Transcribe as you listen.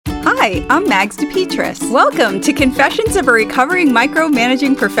Hi, I'm Mags DePetris. Welcome to Confessions of a Recovering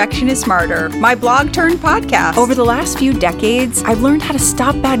Micromanaging Perfectionist Martyr, my blog turned podcast. Over the last few decades, I've learned how to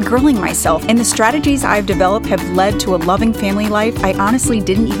stop bad girling myself, and the strategies I've developed have led to a loving family life I honestly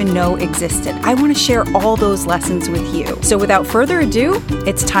didn't even know existed. I want to share all those lessons with you. So without further ado,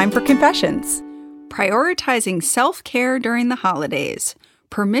 it's time for Confessions. Prioritizing self-care during the holidays.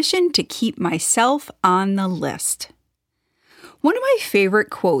 Permission to keep myself on the list. One of my favorite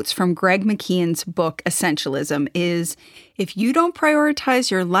quotes from Greg McKeown's book, Essentialism, is, "If you don't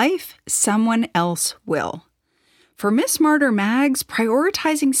prioritize your life, someone else will." For Miss Martyr Mags,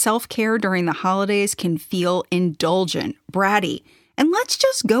 prioritizing self-care during the holidays can feel indulgent, bratty, and let's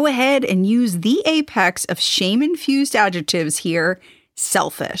just go ahead and use the apex of shame-infused adjectives here,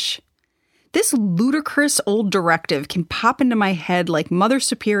 selfish. This ludicrous old directive can pop into my head like Mother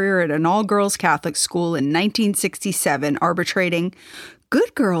Superior at an all-girls Catholic school in 1967 arbitrating,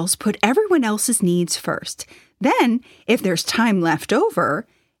 "Good girls put everyone else's needs first. Then, if there's time left over,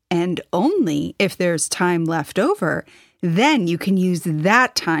 and only if there's time left over, then you can use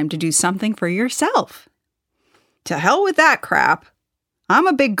that time to do something for yourself." To hell with that crap. I'm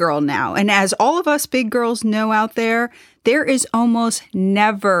a big girl now, and as all of us big girls know out there is almost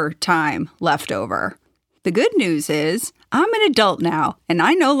never time left over. The good news is, I'm an adult now, and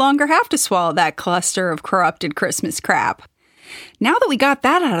I no longer have to swallow that cluster of corrupted Christmas crap. Now that we got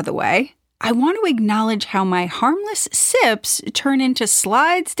that out of the way, I want to acknowledge how my harmless sips turn into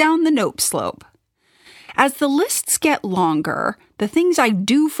slides down the nope slope. As the lists get longer, the things I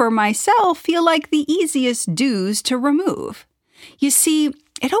do for myself feel like the easiest do's to remove. You see,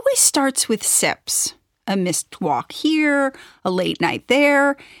 it always starts with sips. A missed walk here, a late night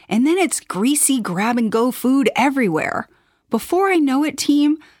there, and then it's greasy grab-and-go food everywhere. Before I know it,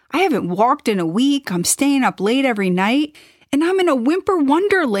 team, I haven't walked in a week, I'm staying up late every night, and I'm in a whimper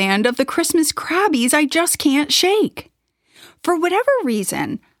wonderland of the Christmas Krabbies I just can't shake. For whatever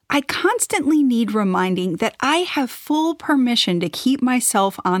reason, I constantly need reminding that I have full permission to keep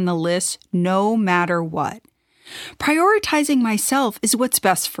myself on the list no matter what. Prioritizing myself is what's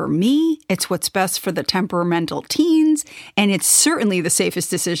best for me, it's what's best for the temperamental teens, and it's certainly the safest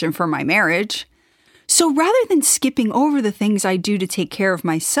decision for my marriage. So rather than skipping over the things I do to take care of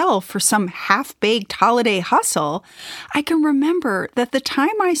myself for some half-baked holiday hustle, I can remember that the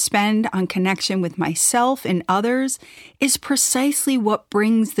time I spend on connection with myself and others is precisely what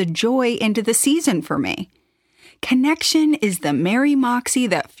brings the joy into the season for me. Connection is the merry moxie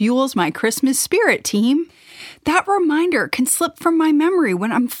that fuels my Christmas spirit, team. That reminder can slip from my memory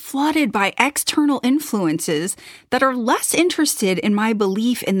when I'm flooded by external influences that are less interested in my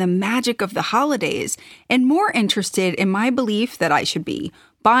belief in the magic of the holidays and more interested in my belief that I should be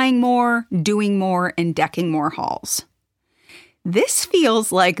buying more, doing more, and decking more halls. This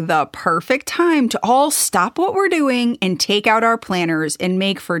feels like the perfect time to all stop what we're doing and take out our planners and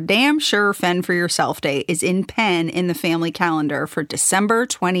make for damn sure Fend for Yourself Day is in pen in the family calendar for December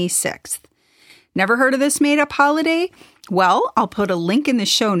 26th. Never heard of this made-up holiday? Well, I'll put a link in the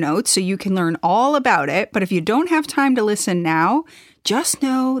show notes so you can learn all about it, but if you don't have time to listen now, just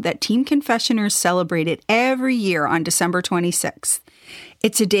know that Team Confessioners celebrate it every year on December 26th.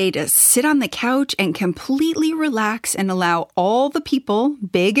 It's a day to sit on the couch and completely relax and allow all the people,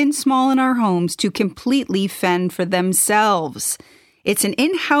 big and small in our homes, to completely fend for themselves. It's an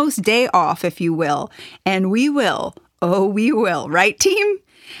in-house day off, if you will, and we will, right, team?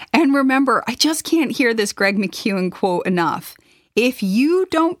 And remember, I just can't hear this Greg McKeown quote enough. If you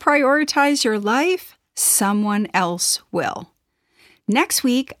don't prioritize your life, someone else will. Next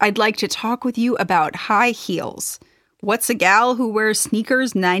week, I'd like to talk with you about high heels. What's a gal who wears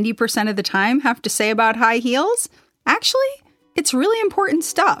sneakers 90% of the time have to say about high heels? Actually, it's really important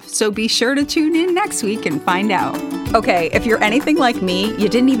stuff, so be sure to tune in next week and find out. Okay, if you're anything like me, you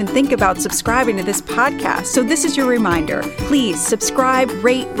didn't even think about subscribing to this podcast, so this is your reminder. Please subscribe,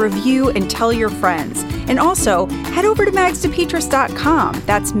 rate, review, and tell your friends. And also, head over to magsdepetris.com.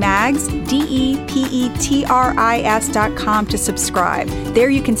 That's Mags, DEPETRIS.com to subscribe. There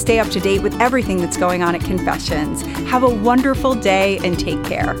you can stay up to date with everything that's going on at Confessions. Have a wonderful day and take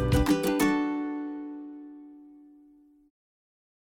care.